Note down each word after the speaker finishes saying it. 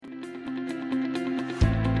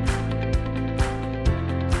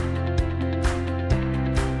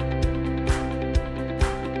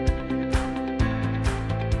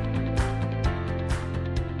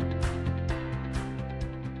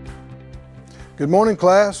Good morning,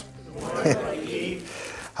 class.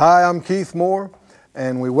 Hi, I'm Keith Moore,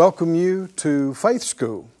 and we welcome you to Faith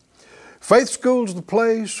School. Faith School is the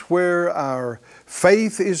place where our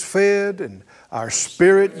faith is fed and our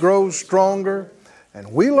spirit grows stronger,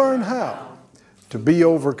 and we learn how to be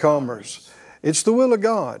overcomers. It's the will of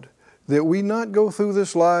God that we not go through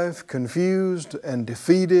this life confused and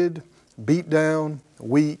defeated, beat down,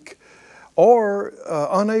 weak, or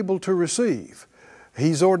unable to receive.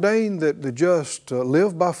 He's ordained that the just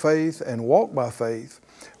live by faith and walk by faith,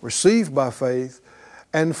 receive by faith,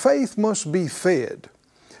 and faith must be fed.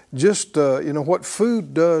 Just, what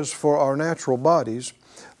food does for our natural bodies,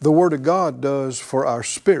 the Word of God does for our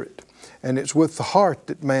spirit. And it's with the heart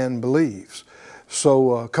that man believes.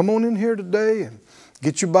 So come on in here today and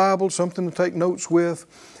get your Bible, something to take notes with,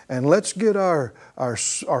 and let's get our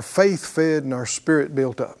faith fed and our spirit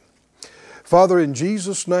built up. Father, in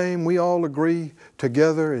Jesus' name, we all agree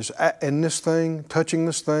together in this thing, touching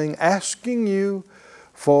this thing, asking you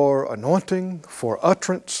for anointing, for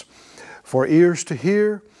utterance, for ears to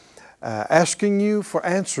hear, asking you for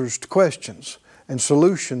answers to questions and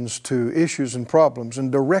solutions to issues and problems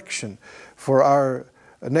and direction for our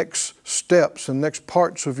next steps and next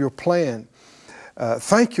parts of your plan.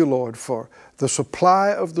 Thank you, Lord, for the supply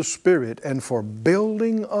of the Spirit and for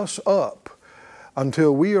building us up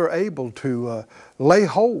until we are able to lay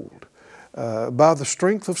hold by the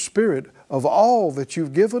strength of Spirit of all that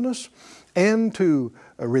you've given us and to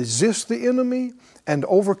resist the enemy and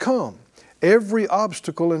overcome every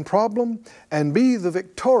obstacle and problem and be the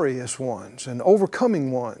victorious ones and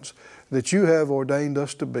overcoming ones that you have ordained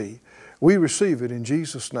us to be. We receive it in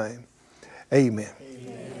Jesus' name. Amen.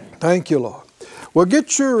 Amen. Thank you, Lord. Well,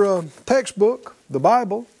 get your textbook, the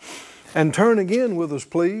Bible, and turn again with us,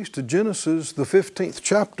 please, to Genesis, the 15th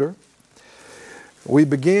chapter. We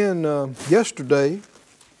began yesterday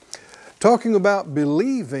talking about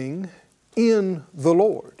believing in the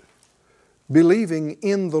Lord. Believing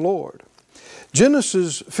in the Lord.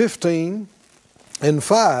 Genesis 15 and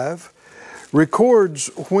 5 records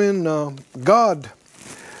when God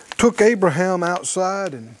took Abraham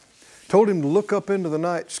outside and told him to look up into the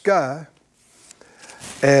night sky.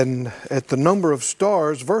 And at the number of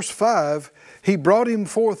stars, verse 5, he brought him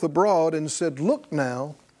forth abroad and said, "Look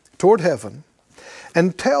now toward heaven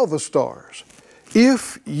and tell the stars,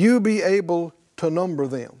 if you be able to number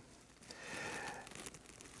them."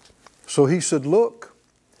 So he said, "Look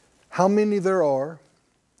how many there are,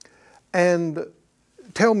 and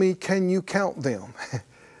tell me, can you count them?"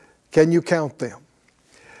 Can you count them?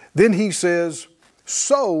 Then he says,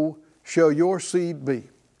 "So shall your seed be.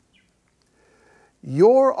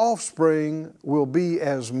 Your offspring will be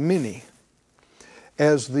as many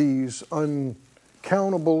as these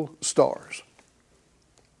uncountable stars."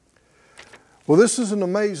 Well, this is an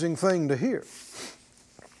amazing thing to hear,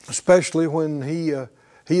 especially when he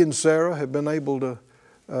and Sarah have been able to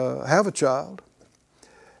have a child.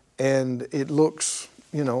 And it looks,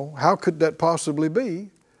 how could that possibly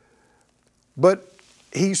be? But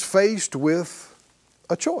he's faced with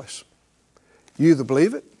a choice. You either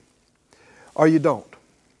believe it or you don't.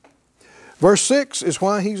 Verse 6 is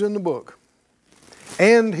why he's in the book.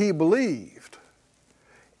 And he believed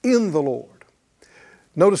in the Lord.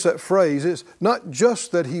 Notice that phrase. It's not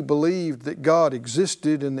just that he believed that God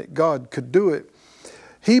existed and that God could do it.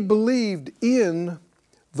 He believed in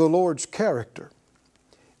the Lord's character,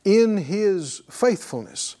 in His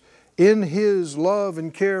faithfulness, in His love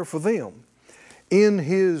and care for them, in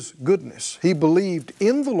His goodness. He believed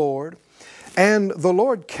in the Lord, and the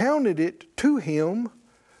Lord counted it to him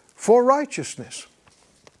for righteousness.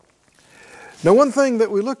 Now, one thing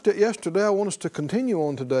that we looked at yesterday, I want us to continue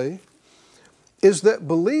on today, is that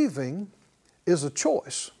believing is a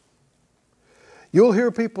choice. You'll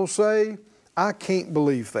hear people say, "I can't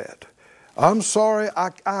believe that. I'm sorry, I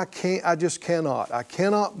can't, I just cannot. I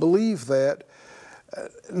cannot believe that."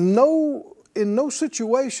 In no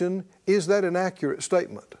situation is that an accurate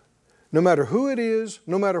statement. No matter who it is,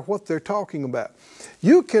 no matter what they're talking about.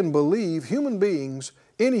 You can believe, human beings,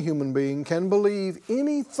 any human being can believe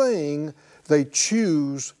anything they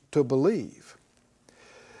choose to believe.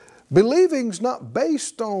 Believing's not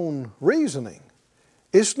based on reasoning.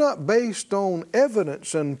 It's not based on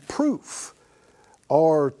evidence and proof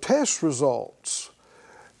or test results.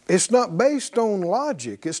 It's not based on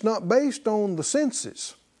logic. It's not based on the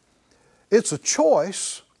senses. It's a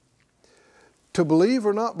choice to believe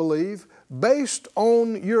or not believe based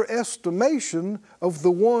on your estimation of the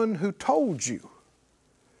one who told you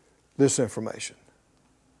this information.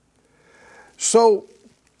 So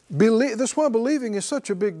that's why believing is such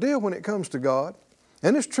a big deal when it comes to God,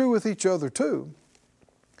 and it's true with each other too.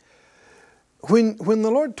 When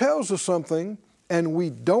the Lord tells us something and we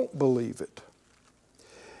don't believe it,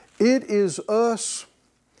 it is us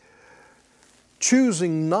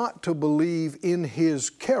choosing not to believe in His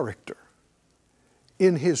character,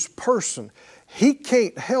 in His person. He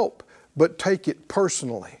can't help but take it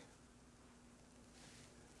personally.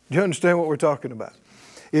 Do you understand what we're talking about?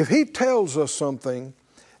 If He tells us something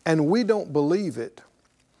and we don't believe it,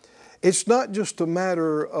 it's not just a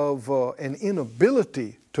matter of an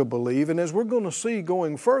inability to believe. And as we're going to see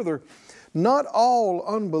going further, not all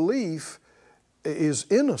unbelief is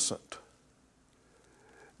innocent.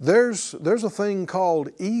 There's a thing called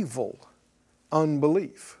evil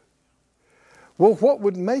unbelief. Well, what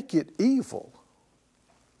would make it evil?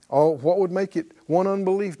 Or what would make it one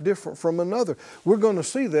unbelief different from another? We're going to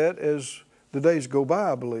see that as the days go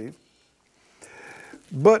by, I believe.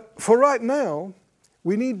 But for right now,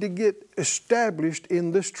 we need to get established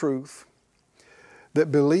in this truth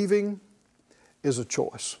that believing is a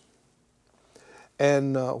choice.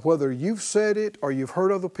 And whether you've said it or you've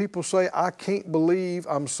heard other people say, I can't believe,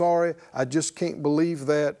 I'm sorry, I just can't believe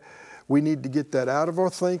that, we need to get that out of our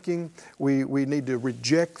thinking. We need to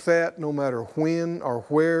reject that no matter when or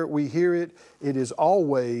where we hear it. It is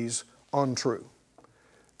always untrue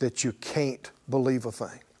that you can't believe a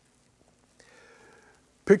thing.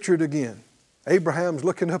 Picture it again. Abraham's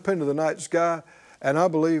looking up into the night sky, and I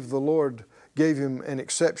believe the Lord gave him an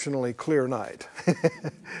exceptionally clear night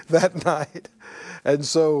that night. And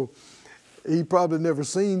so he probably never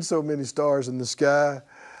seen so many stars in the sky.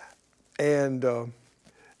 And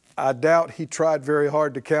I doubt he tried very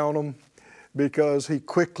hard to count them, because he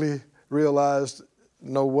quickly realized,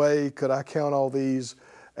 no way could I count all these.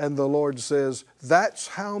 And the Lord says, that's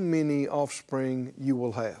how many offspring you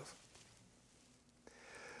will have.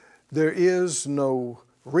 There is no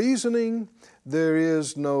reasoning. There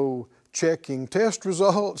is no checking test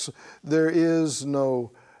results. There is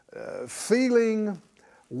no feeling,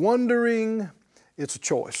 wondering. It's a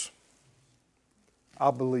choice.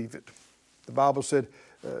 I believe it. The Bible said,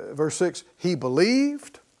 verse 6, he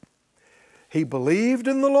believed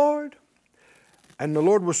in the Lord, and the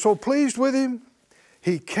Lord was so pleased with him,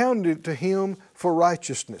 He counted it to him for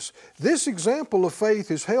righteousness. This example of faith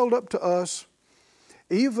is held up to us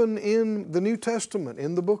even in the New Testament,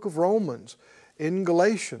 in the book of Romans, in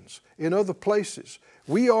Galatians, in other places.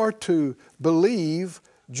 We are to believe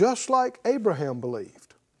just like Abraham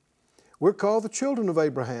believed. We're called the children of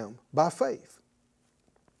Abraham by faith.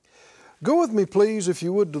 Go with me, please, if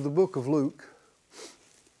you would, to the book of Luke.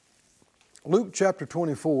 Luke chapter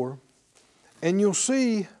 24, and you'll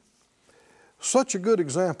see such a good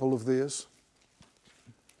example of this.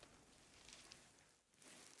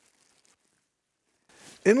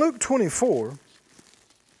 In Luke 24,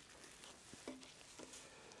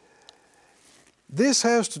 this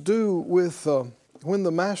has to do with when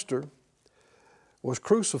the Master was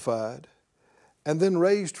crucified and then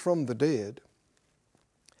raised from the dead.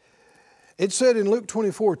 It said in Luke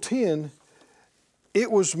 24:10,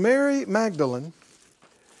 it was Mary Magdalene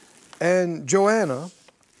and Joanna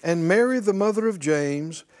and Mary the mother of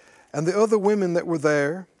James and the other women that were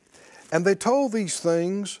there, and they told these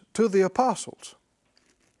things to the apostles.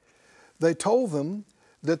 They told them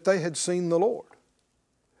that they had seen the Lord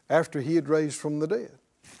after He had raised from the dead.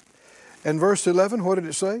 And verse 11, what did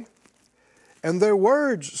it say? And their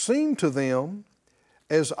words seemed to them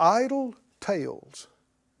as idle tales.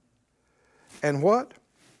 And what?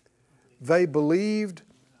 They believed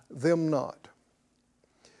them not.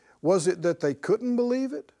 Was it that they couldn't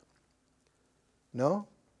believe it? No.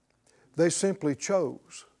 They simply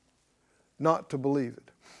chose not to believe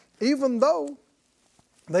it. Even though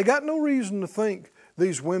they got no reason to think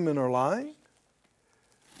these women are lying.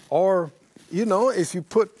 Or, you know, if you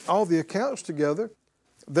put all the accounts together,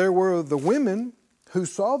 there were the women who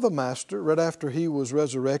saw the Master right after He was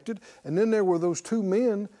resurrected. And then there were those two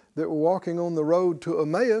men that were walking on the road to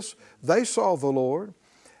Emmaus. They saw the Lord,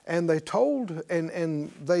 and they told,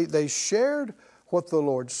 and they shared what the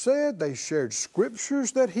Lord said. They shared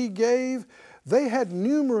scriptures that He gave. They had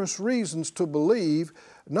numerous reasons to believe,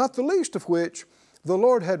 not the least of which the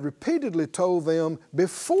Lord had repeatedly told them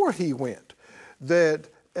before He went that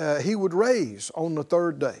He would raise on the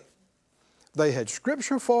third day. They had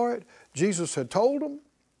scripture for it. Jesus had told them.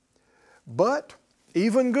 But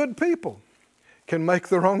even good people can make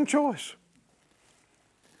the wrong choice.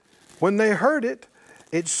 When they heard it,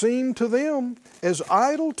 it seemed to them as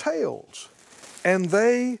idle tales, and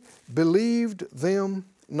they believed them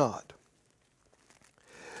not.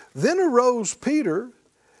 Then arose Peter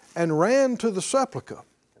and ran to the sepulchre,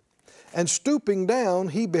 and stooping down,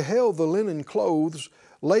 he beheld the linen clothes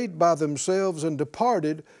laid by themselves, and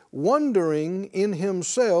departed, wondering in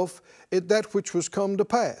himself at that which was come to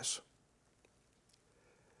pass.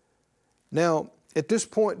 Now, at this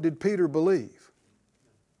point, did Peter believe?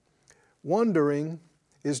 Wondering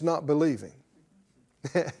is not believing.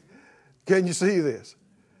 Can you see this?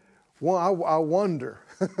 Well, I wonder.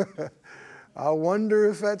 I wonder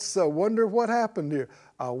if that's so. Wonder what happened here.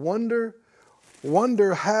 I wonder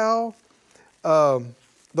how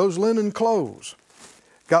those linen clothes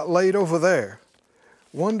got laid over there.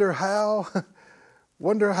 Wonder how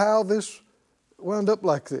this wound up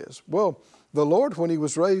like this. Well, the Lord, when He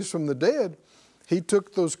was raised from the dead, He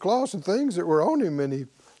took those cloths and things that were on Him and He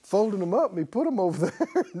folded them up and He put them over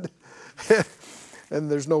there. And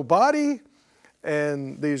there's no body,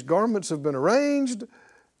 and these garments have been arranged.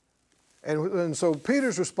 And so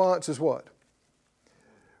Peter's response is what?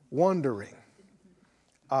 Wondering.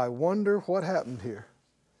 I wonder what happened here.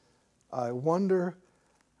 I wonder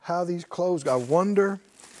how these clothes, I wonder.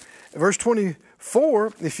 Verse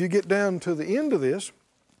 24, if you get down to the end of this,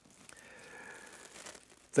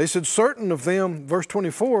 they said, certain of them, verse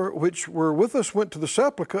 24, which were with us went to the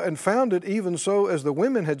sepulchre and found it even so as the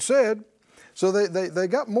women had said. So they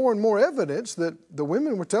got more and more evidence that the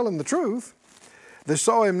women were telling the truth. They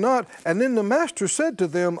saw him not. And then the master said to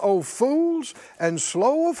them, O fools, and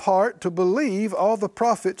slow of heart to believe all the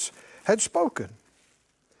prophets had spoken.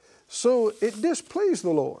 So it displeased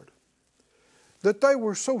the Lord that they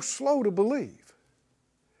were so slow to believe.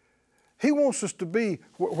 He wants us to be,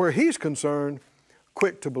 where He's concerned,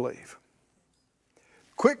 quick to believe.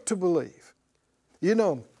 Quick to believe. You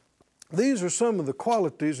know, these are some of the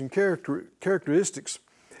qualities and characteristics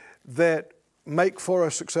that make for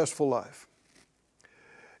a successful life.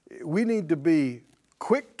 We need to be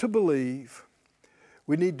quick to believe.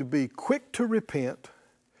 We need to be quick to repent.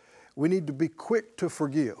 We need to be quick to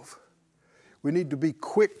forgive. We need to be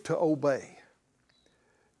quick to obey.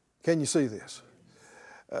 Can you see this?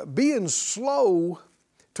 Being slow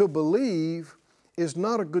to believe is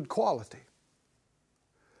not a good quality.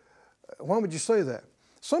 Why would you say that?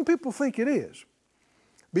 Some people think it is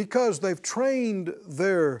because they've trained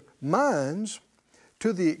their minds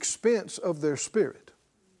to the expense of their spirit.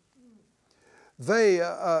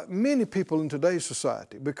 Many people in today's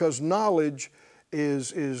society, because knowledge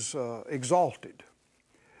is exalted,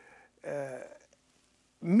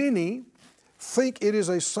 many think it is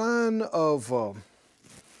a sign of,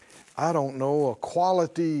 a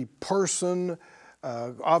quality person,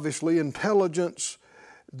 obviously intelligence,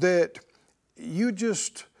 that you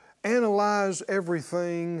just analyze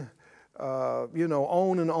everything, on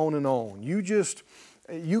and on and on.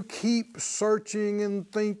 You keep searching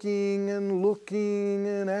and thinking and looking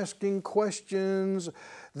and asking questions.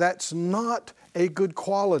 That's not a good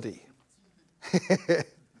quality.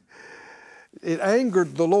 It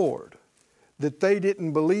angered the Lord that they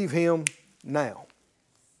didn't believe Him now.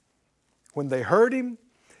 When they heard Him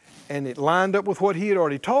and it lined up with what He had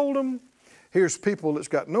already told them, here's people that's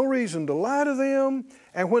got no reason to lie to them.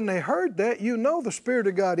 And when they heard that, the Spirit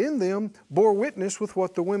of God in them bore witness with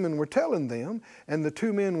what the women were telling them and the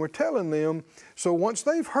two men were telling them. So once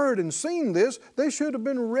they've heard and seen this, they should have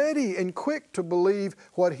been ready and quick to believe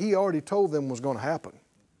what He already told them was going to happen.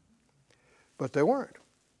 But they weren't.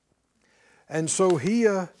 And so He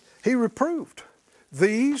reproved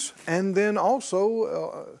these, and then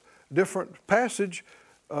also different passage,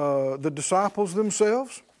 the disciples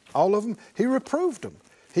themselves. All of them, He reproved them.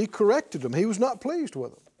 He corrected them. He was not pleased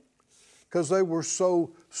with them because they were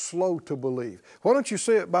so slow to believe. Why don't you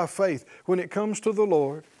say it by faith? When it comes to the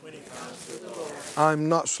Lord, I'm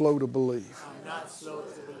not slow to believe.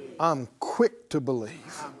 I'm quick to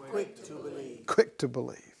believe. Quick to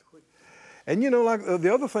believe. And like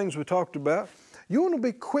the other things we talked about, you want to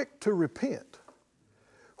be quick to repent.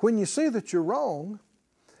 When you see that you're wrong,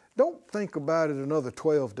 don't think about it another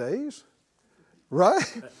 12 days. Right?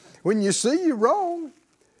 When you see you're wrong,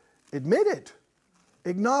 admit it,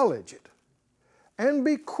 acknowledge it, and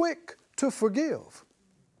be quick to forgive.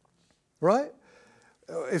 Right?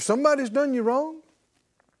 If somebody's done you wrong,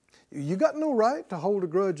 you got no right to hold a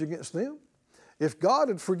grudge against them. If God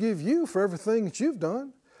would forgive you for everything that you've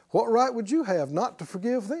done, what right would you have not to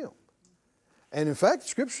forgive them? And in fact,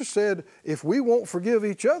 Scripture said if we won't forgive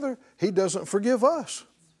each other, He doesn't forgive us.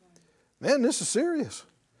 Man, this is serious.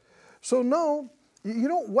 So no, you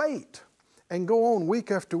don't wait and go on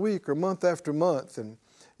week after week or month after month and,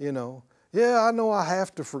 I know I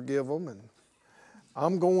have to forgive them and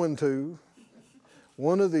I'm going to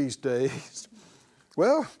one of these days.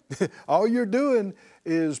 Well, all you're doing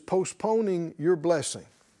is postponing your blessing.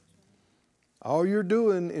 All you're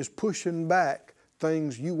doing is pushing back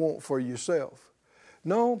things you want for yourself.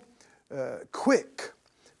 No, quick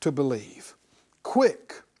to believe,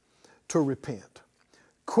 quick to repent,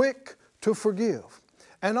 quick to forgive,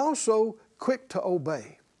 and also quick to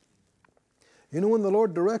obey. You know, when the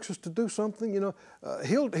Lord directs us to do something,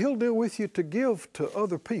 He'll deal with you to give to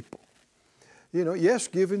other people. Yes,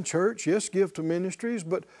 give in church, yes, give to ministries,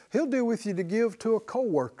 but He'll deal with you to give to a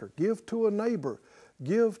coworker, give to a neighbor,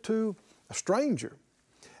 give to a stranger.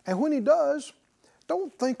 And when He does,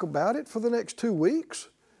 don't think about it for the next 2 weeks.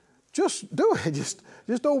 Just do it.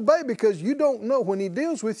 Just obey, because you don't know. When He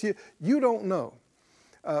deals with you, you don't know.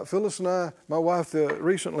 Phyllis and I, my wife,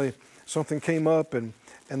 recently something came up and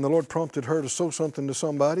the Lord prompted her to sow something to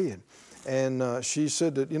somebody. And she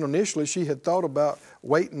said that, initially she had thought about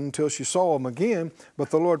waiting until she saw them again, but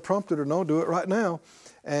the Lord prompted her, no, do it right now.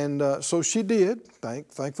 And so she did,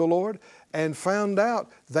 thank the Lord, and found out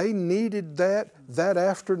they needed that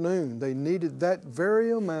afternoon. They needed that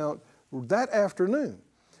very amount that afternoon.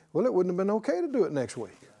 Well, it wouldn't have been okay to do it next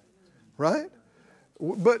week, right?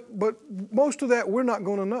 But most of that we're not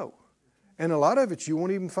going to know. And a lot of it you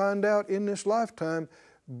won't even find out in this lifetime,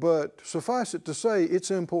 but suffice it to say,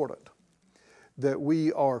 it's important that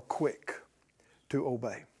we are quick to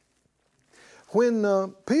obey.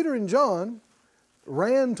 When Peter and John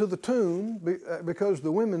ran to the tomb because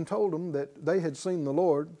the women told them that they had seen the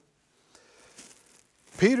Lord,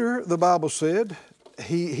 Peter, the Bible said,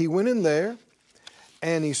 he went in there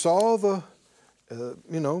and he saw the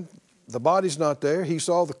body's not there. He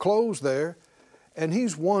saw the clothes there, and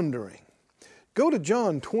he's wondering. Go to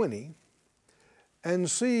John 20 and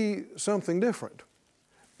see something different.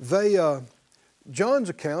 John's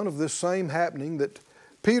account of this same happening, that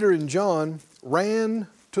Peter and John ran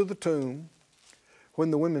to the tomb when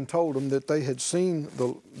the women told them that they had seen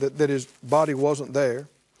that his body wasn't there.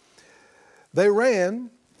 They ran,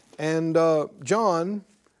 and John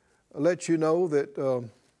let you know that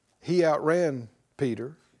he outran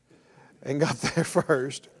Peter and got there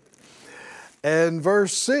first. And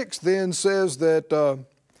verse 6 then says that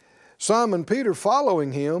Simon Peter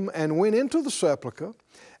following him and went into the sepulchre,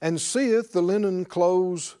 and seeth the linen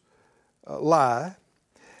clothes lie,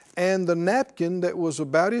 and the napkin that was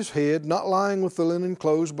about his head, not lying with the linen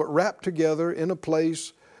clothes, but wrapped together in a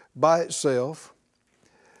place by itself.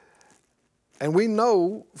 And we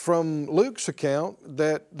know from Luke's account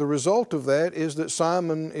that the result of that is that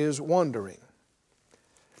Simon is wondering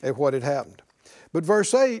at what had happened. But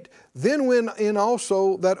verse 8, then went in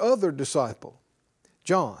also that other disciple,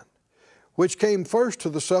 John, which came first to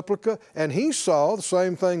the sepulchre, and he saw the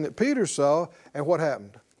same thing that Peter saw, and what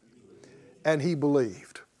happened? And he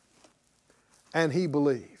believed. And he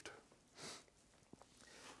believed.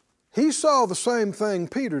 He saw the same thing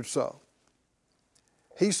Peter saw.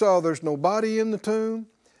 He saw there's no body in the tomb.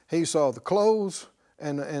 He saw the clothes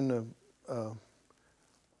and the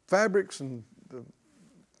fabrics, and the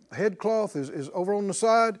headcloth is over on the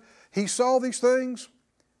side. He saw these things.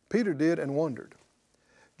 Peter did, and wondered.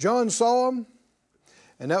 John saw them,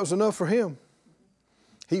 and that was enough for him.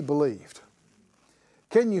 He believed.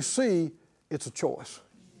 Can you see it's a choice?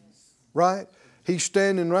 Right? He's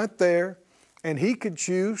standing right there, and he could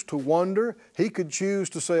choose to wonder. He could choose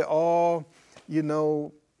to say, I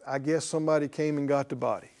guess somebody came and got the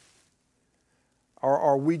body.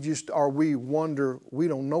 Or we wonder, we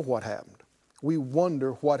don't know what happened. We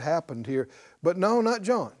wonder what happened here. But no, not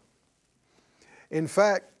John. In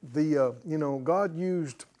fact, the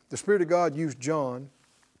Spirit of God used John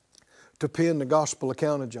to pen the gospel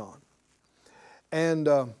account of John. And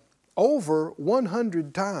over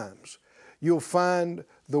 100 times you'll find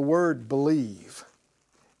the word believe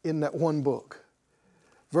in that one book.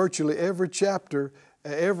 Virtually every chapter,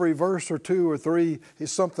 every verse or 2 or 3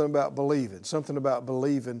 is something about believing, something about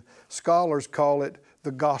believing. Scholars call it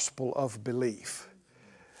the gospel of belief.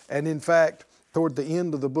 And in fact, toward the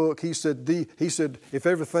end of the book, he said, if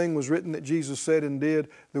everything was written that Jesus said and did,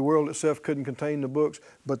 the world itself couldn't contain the books.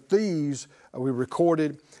 But these we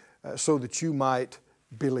recorded so that you might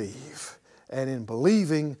believe. And in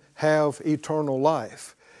believing, have eternal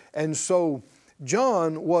life. And so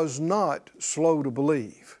John was not slow to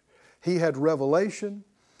believe. He had revelation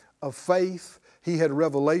of faith. He had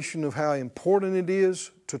revelation of how important it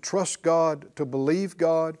is to trust God, to believe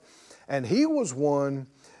God. And he was one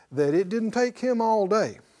that it didn't take him all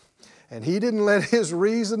day. And he didn't let his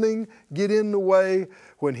reasoning get in the way.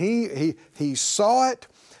 When he saw it,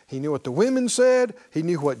 he knew what the women said, he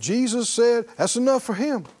knew what Jesus said. That's enough for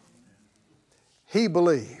him. He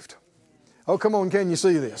believed. Oh, come on, can you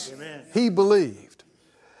see this? Amen. He believed.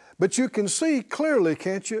 But you can see clearly,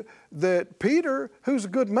 can't you, that Peter, who's a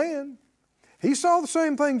good man, he saw the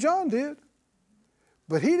same thing John did,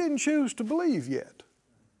 but he didn't choose to believe yet.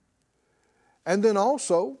 And then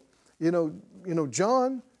also,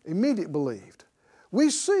 John immediately believed. We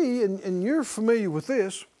see, and you're familiar with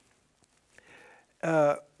this,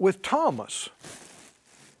 with Thomas.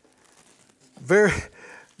 Very,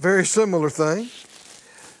 very similar thing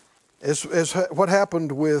as what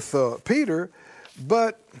happened with Peter,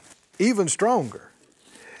 but even stronger.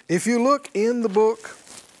 If you look in the book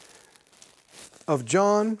of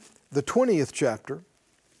John, the 20th chapter,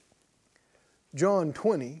 John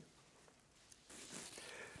 20,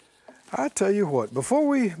 I tell you what, before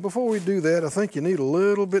we do that, I think you need a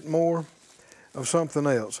little bit more of something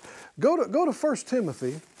else. Go to 1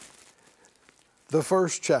 Timothy, the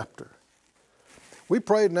first chapter. We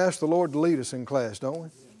prayed and asked the Lord to lead us in class, don't we?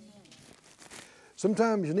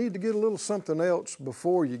 Sometimes you need to get a little something else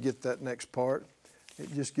before you get that next part.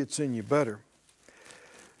 It just gets in you better.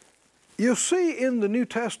 You'll see in the New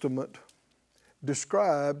Testament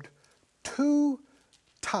described two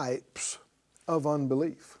types of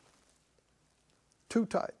unbelief. Two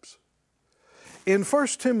types. In 1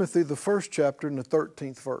 Timothy, the first chapter and the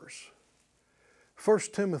 13th verse, 1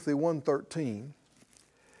 Timothy 1:13,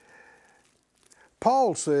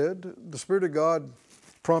 Paul said, the Spirit of God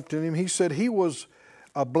prompted him, he said he was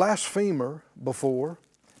a blasphemer before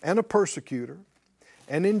and a persecutor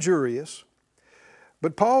and injurious.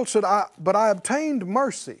 But Paul said, but I obtained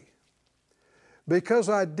mercy because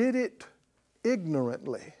I did it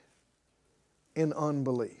ignorantly in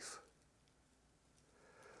unbelief.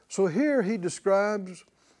 So here he describes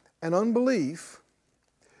an unbelief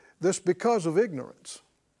that's because of ignorance.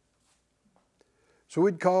 So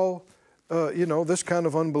we'd call, this kind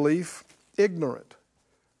of unbelief ignorant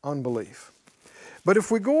unbelief. But if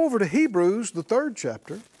we go over to Hebrews, the 3rd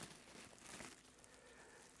chapter,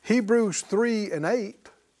 Hebrews 3 and 8,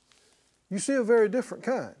 you see a very different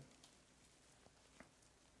kind.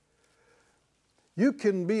 You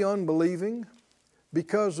can be unbelieving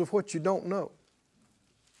because of what you don't know.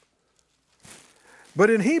 But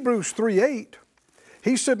in Hebrews 3:8,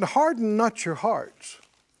 he said, harden not your hearts,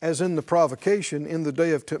 as in the provocation in the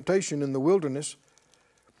day of temptation in the wilderness.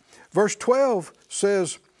 Verse 12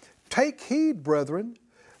 says, take heed, brethren,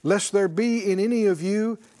 lest there be in any of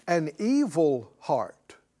you an evil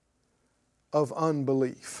heart of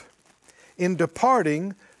unbelief in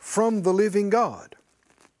departing from the living God.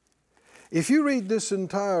 If you read this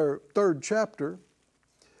entire 3rd chapter,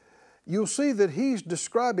 you'll see that he's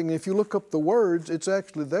describing, if you look up the words, it's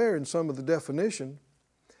actually there in some of the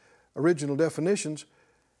original definitions.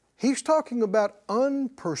 He's talking about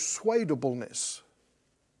unpersuadableness.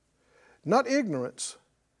 Not ignorance,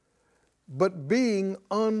 but being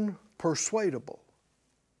unpersuadable.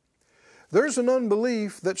 There's an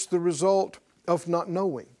unbelief that's the result of not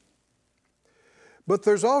knowing. But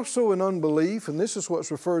there's also an unbelief, and this is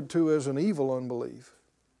what's referred to as an evil unbelief,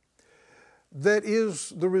 that is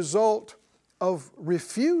the result of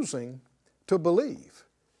refusing to believe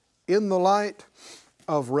in the light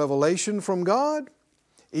of revelation from God,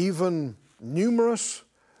 even numerous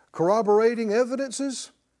corroborating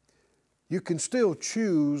evidences. You can still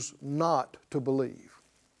choose not to believe.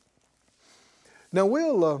 Now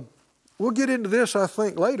we'll get into this, I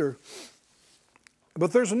think, later.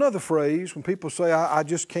 But there's another phrase when people say, I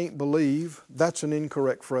just can't believe. That's an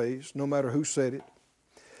incorrect phrase, no matter who said it.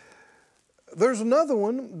 There's another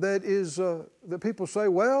one that is that people say,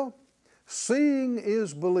 well, seeing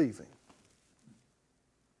is believing.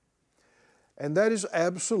 And that is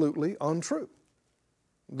absolutely untrue.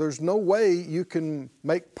 There's no way you can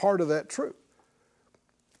make part of that true.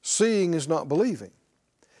 Seeing is not believing.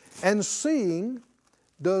 And seeing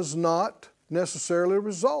does not necessarily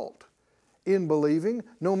result in believing,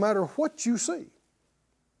 no matter what you see.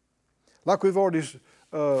 Like we've already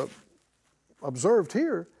observed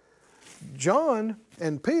here, John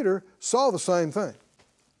and Peter saw the same thing.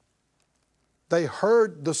 They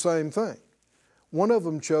heard the same thing. One of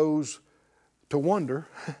them chose to wonder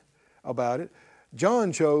about it.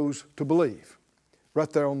 John chose to believe right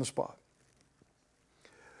there on the spot.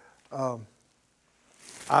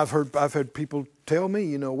 I've heard people tell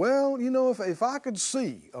me, if I could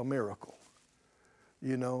see a miracle,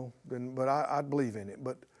 but I'd believe in it.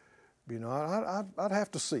 But, I'd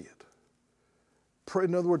have to see it.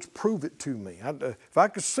 In other words, prove it to me. If I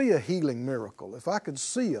could see a healing miracle, if I could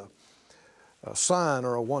see a sign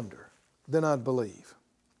or a wonder, then I'd believe.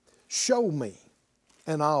 Show me,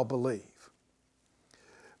 and I'll believe.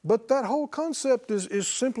 But that whole concept is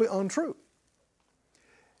simply untrue.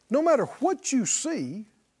 No matter what you see,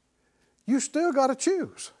 you still got to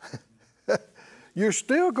choose. You're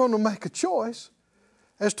still going to make a choice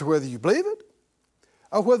as to whether you believe it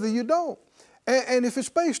or whether you don't. And if it's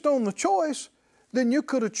based on the choice, then you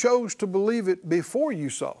could have chose to believe it before you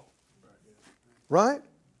saw. Right?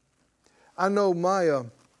 I know my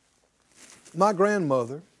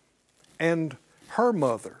grandmother and her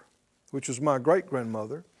mother, which was my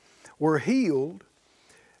great-grandmother, were healed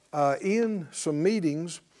in some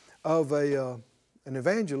meetings of an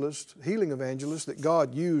evangelist, healing evangelist that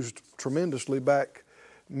God used tremendously back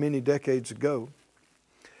many decades ago.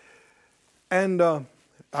 And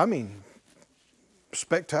I mean,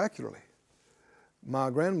 spectacularly. My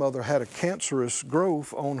grandmother had a cancerous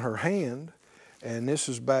growth on her hand, and this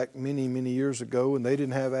is back many, many years ago, and they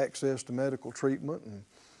didn't have access to medical treatment,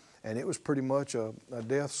 and it was pretty much a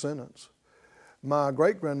death sentence. My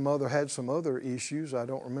great-grandmother had some other issues. I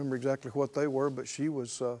don't remember exactly what they were, but she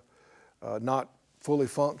was not fully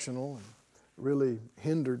functional and really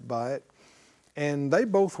hindered by it. And they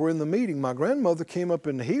both were in the meeting. My grandmother came up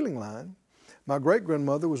in the healing line. My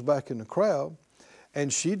great-grandmother was back in the crowd,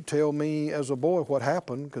 and she'd tell me as a boy what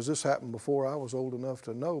happened, because this happened before I was old enough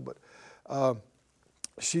to know, but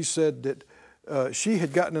she said that she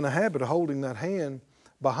had gotten in a habit of holding that hand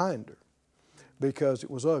behind her because it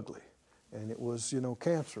was ugly. And it was,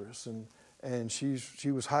 cancerous, and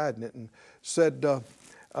she was hiding it, and said,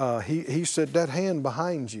 he said, that hand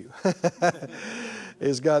behind you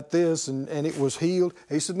has got this, and it was healed.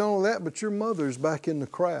 He said, not only that, but your mother's back in the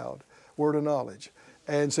crowd, word of knowledge,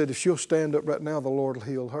 and said, if she'll stand up right now, the Lord will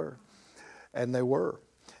heal her. And they were.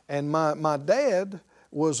 And my dad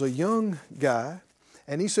was a young guy,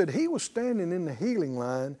 and he said he was standing in the healing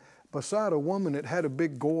line beside a woman that had a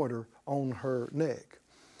big goiter on her neck.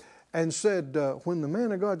 And said when the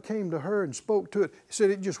man of God came to her and spoke to it, he said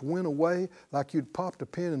it just went away like you'd popped a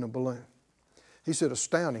pin in a balloon. He said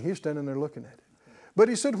astounding. He was standing there looking at it. But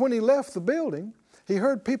he said when he left the building, he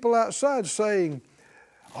heard people outside saying,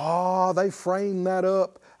 oh, they framed that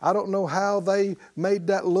up. I don't know how they made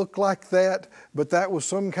that look like that, but that was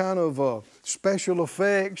some kind of special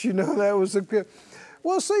effects. That was a...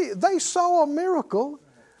 Well, see, they saw a miracle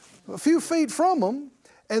a few feet from them,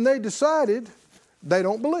 and they decided they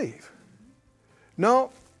don't believe.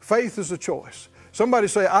 No, faith is a choice. Somebody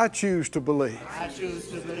say, I choose to believe. I choose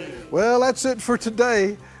to believe. Well, that's it for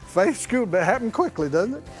today. Faith School, but it happened quickly,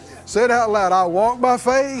 doesn't it? Say it out loud. I walk by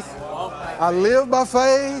faith. I live by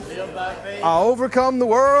faith. I overcome the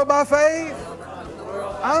world by faith.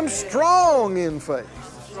 I'm strong in faith.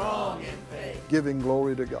 Giving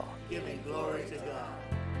glory to God. Giving glory to God.